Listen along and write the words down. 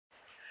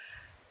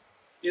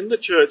In the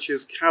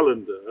church's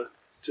calendar,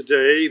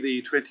 today,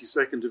 the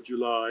 22nd of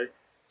July,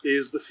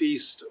 is the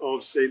feast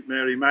of Saint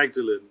Mary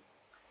Magdalene,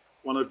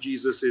 one of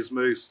Jesus's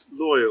most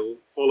loyal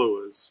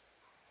followers.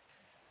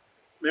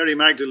 Mary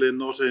Magdalene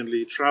not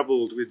only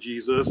travelled with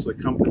Jesus,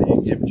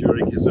 accompanying him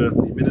during his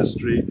earthly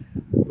ministry,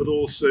 but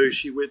also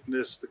she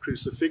witnessed the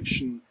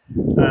crucifixion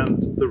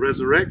and the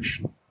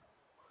resurrection.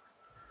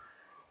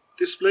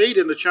 Displayed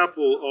in the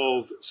chapel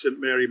of Saint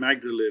Mary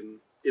Magdalene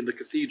in the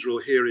cathedral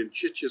here in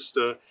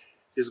Chichester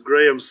is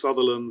Graham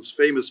Sutherland's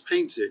famous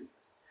painting,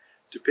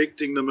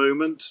 depicting the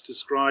moment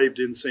described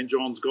in St.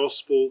 John's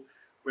Gospel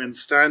when,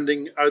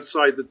 standing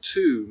outside the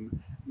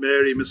tomb,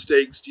 Mary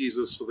mistakes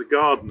Jesus for the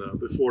gardener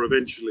before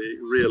eventually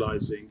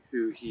realizing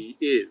who he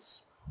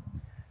is.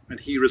 And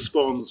he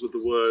responds with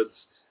the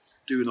words,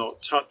 "Do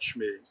not touch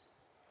me."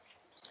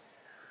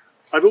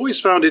 I've always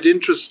found it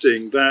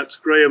interesting that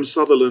Graham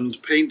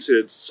Sutherland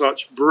painted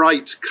such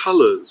bright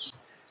colours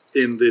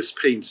in this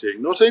painting,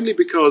 not only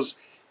because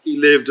he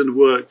lived and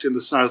worked in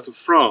the south of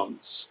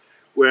France,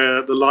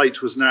 where the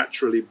light was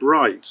naturally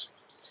bright,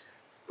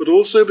 but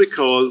also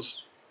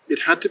because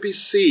it had to be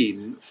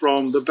seen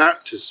from the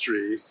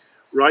baptistry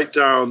right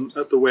down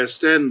at the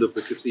west end of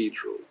the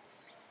cathedral.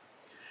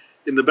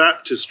 In the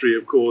baptistry,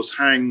 of course,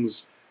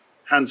 hangs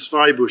Hans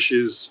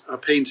Feibusch's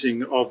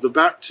painting of the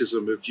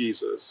baptism of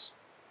Jesus.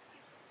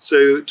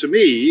 So to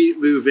me,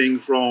 moving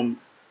from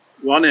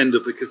one end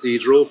of the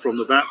cathedral, from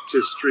the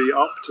baptistry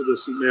up to the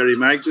St. Mary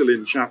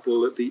Magdalene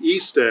chapel at the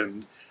east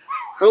end,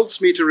 helps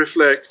me to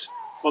reflect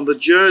on the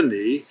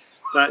journey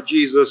that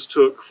Jesus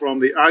took from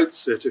the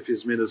outset of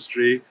his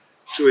ministry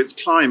to its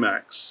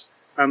climax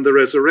and the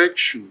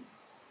resurrection.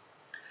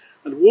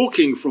 And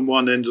walking from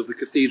one end of the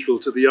cathedral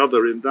to the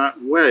other in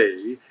that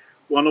way,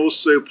 one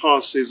also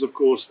passes, of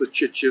course, the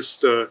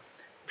Chichester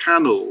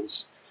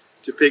panels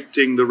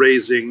depicting the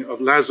raising of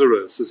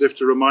Lazarus, as if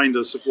to remind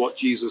us of what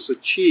Jesus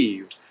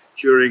achieved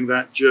during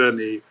that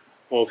journey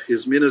of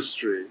his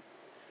ministry.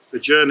 A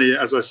journey,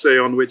 as I say,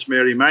 on which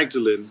Mary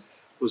Magdalene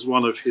was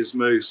one of his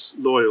most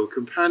loyal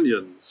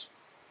companions.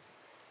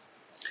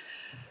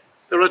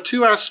 There are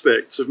two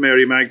aspects of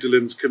Mary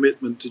Magdalene's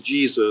commitment to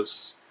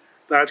Jesus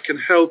that can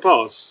help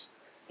us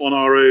on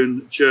our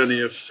own journey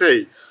of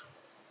faith.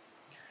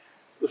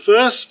 The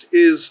first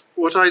is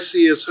what I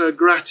see as her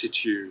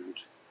gratitude.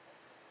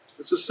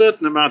 There's a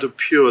certain amount of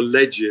pure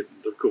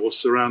legend, of course,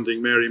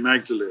 surrounding Mary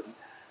Magdalene,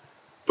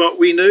 but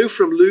we know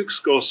from Luke's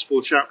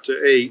Gospel,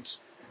 chapter 8,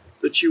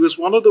 that she was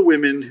one of the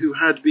women who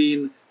had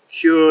been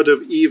cured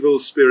of evil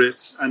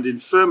spirits and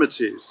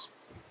infirmities.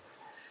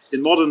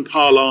 In modern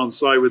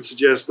parlance, I would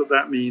suggest that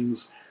that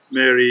means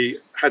Mary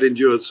had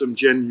endured some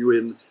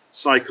genuine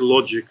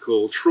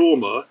psychological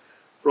trauma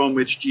from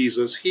which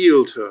Jesus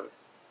healed her,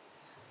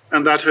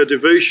 and that her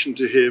devotion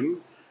to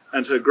him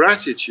and her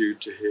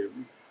gratitude to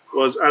him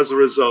was as a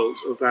result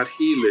of that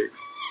healing.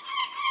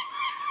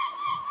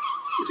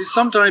 It is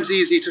sometimes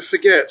easy to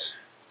forget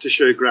to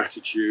show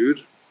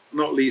gratitude,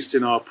 not least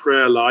in our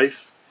prayer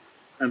life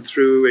and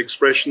through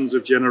expressions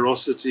of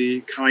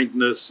generosity,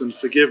 kindness, and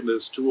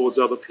forgiveness towards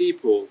other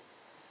people.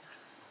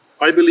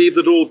 I believe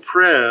that all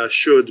prayer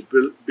should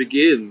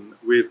begin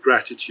with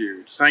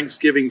gratitude,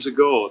 thanksgiving to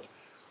God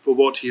for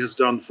what he has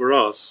done for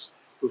us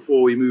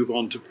before we move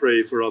on to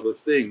pray for other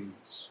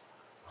things.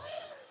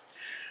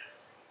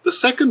 The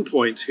second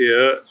point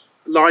here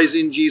lies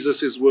in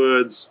Jesus'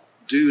 words,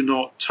 "Do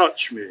not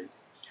touch me,"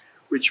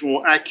 which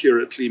more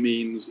accurately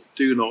means,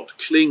 "Do not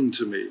cling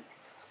to me,"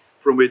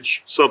 from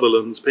which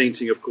Sutherland's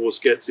painting, of course,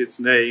 gets its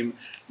name,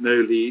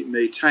 Noli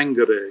me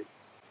tangere.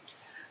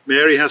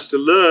 Mary has to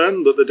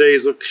learn that the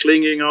days of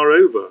clinging are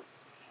over.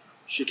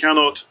 She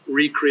cannot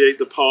recreate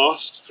the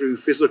past through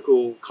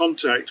physical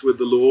contact with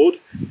the Lord.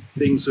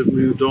 Things have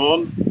moved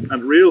on,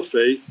 and real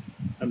faith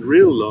and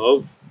real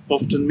love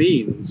often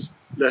means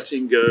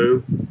letting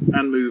go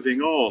and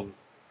moving on.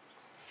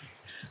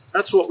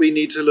 That's what we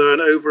need to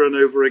learn over and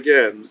over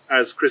again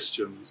as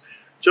Christians.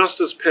 Just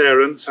as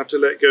parents have to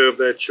let go of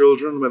their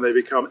children when they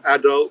become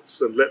adults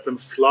and let them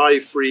fly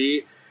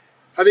free,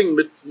 having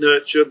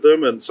nurtured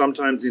them and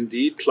sometimes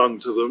indeed clung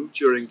to them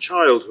during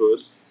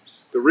childhood,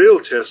 the real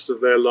test of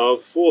their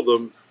love for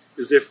them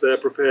is if they're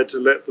prepared to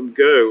let them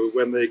go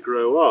when they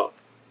grow up.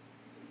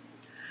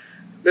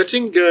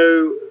 Letting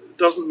go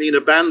doesn't mean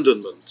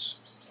abandonment.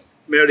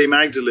 Mary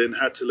Magdalene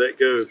had to let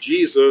go of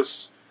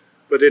Jesus,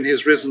 but in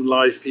his risen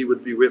life he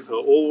would be with her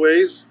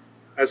always,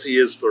 as he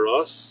is for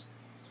us,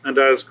 and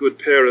as good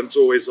parents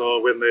always are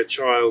when their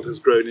child has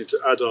grown into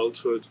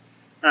adulthood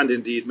and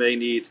indeed may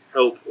need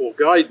help or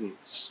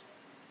guidance.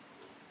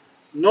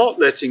 Not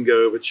letting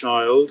go of a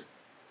child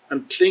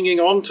and clinging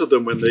on to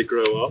them when they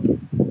grow up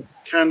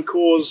can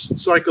cause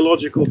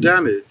psychological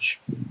damage.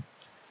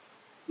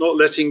 Not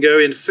letting go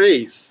in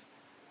faith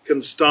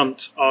can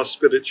stunt our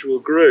spiritual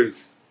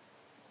growth.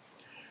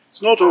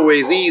 It's not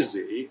always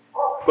easy,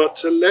 but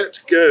to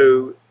let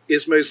go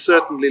is most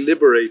certainly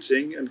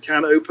liberating and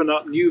can open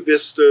up new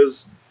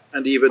vistas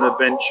and even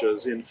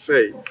adventures in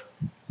faith.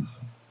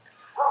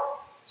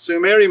 So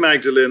Mary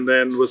Magdalene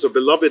then was a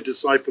beloved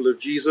disciple of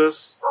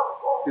Jesus,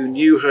 who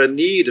knew her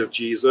need of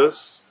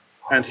Jesus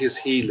and his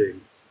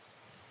healing.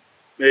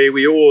 May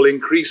we all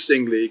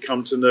increasingly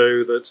come to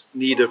know that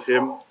need of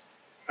him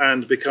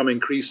and become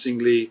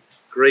increasingly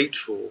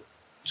grateful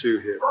to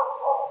him.